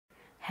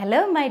Hello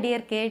my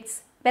dear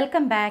kids,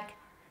 welcome back.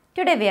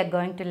 Today we are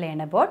going to learn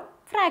about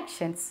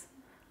fractions.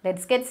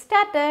 Let's get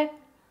started.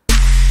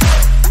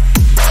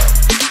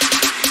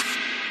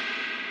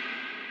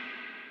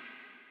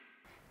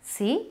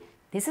 See,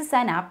 this is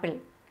an apple.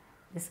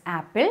 This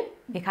apple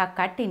we have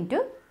cut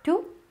into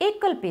two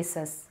equal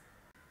pieces.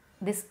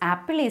 This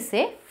apple is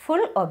a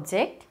full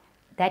object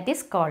that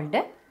is called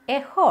a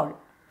whole.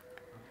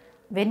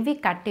 When we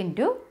cut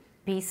into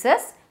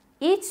pieces,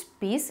 each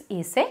piece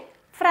is a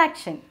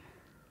fraction.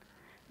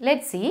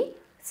 Let's see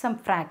some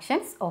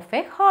fractions of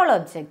a whole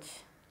object.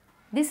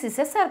 This is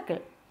a circle.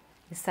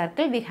 The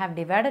circle we have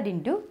divided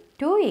into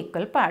two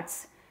equal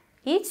parts.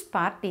 Each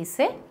part is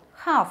a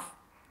half.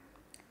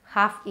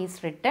 Half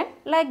is written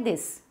like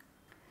this.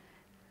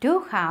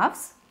 Two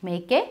halves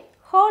make a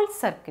whole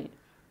circle.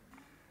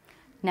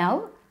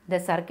 Now the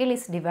circle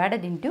is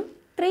divided into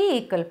three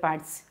equal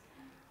parts.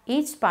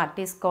 Each part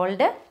is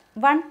called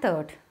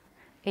 1/3.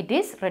 It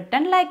is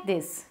written like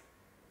this.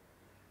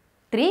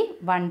 3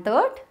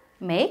 1/3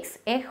 makes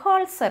a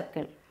whole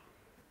circle.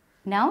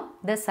 Now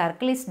the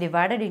circle is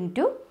divided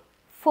into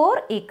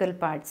 4 equal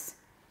parts.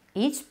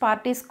 Each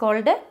part is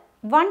called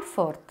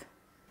 1/4.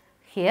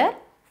 Here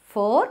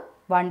 4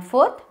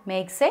 1/4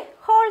 makes a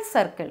whole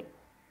circle.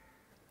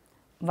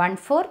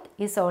 1/4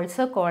 is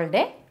also called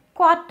a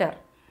quarter.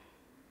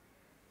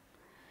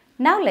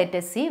 Now let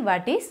us see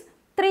what is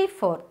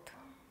 3/4.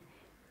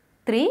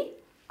 3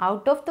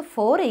 out of the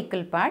 4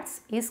 equal parts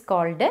is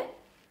called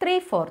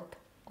 3/4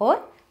 or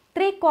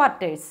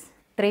 3/4.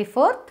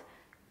 3/4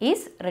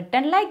 is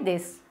written like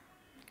this.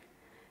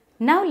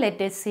 Now let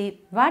us see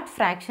what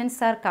fractions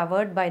are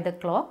covered by the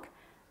clock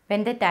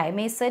when the time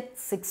is at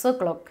 6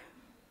 o'clock.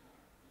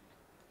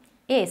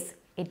 Yes,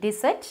 it is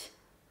at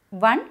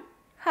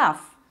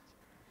 1/2.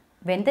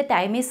 When the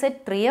time is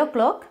at 3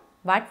 o'clock,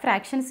 what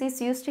fractions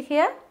is used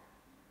here?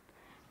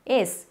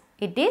 Yes,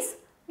 it is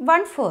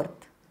 1/4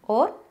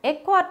 or a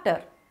quarter.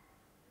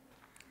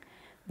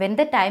 When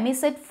the time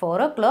is at 4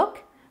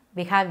 o'clock,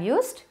 we have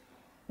used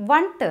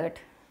 1/3.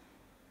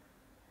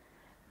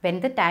 When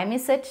the time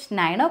is at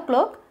 9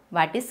 o'clock,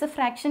 what is the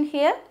fraction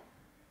here?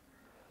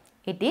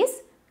 It is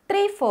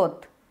 3/4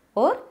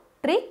 or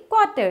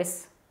 3/4.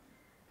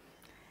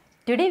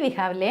 Today we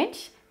have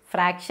learnt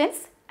fractions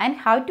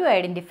and how to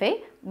identify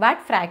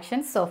what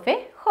fractions of a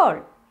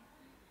whole.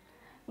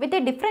 With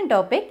a different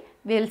topic,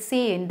 we will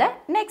see you in the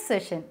next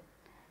session.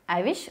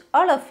 I wish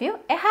all of you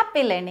a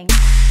happy learning.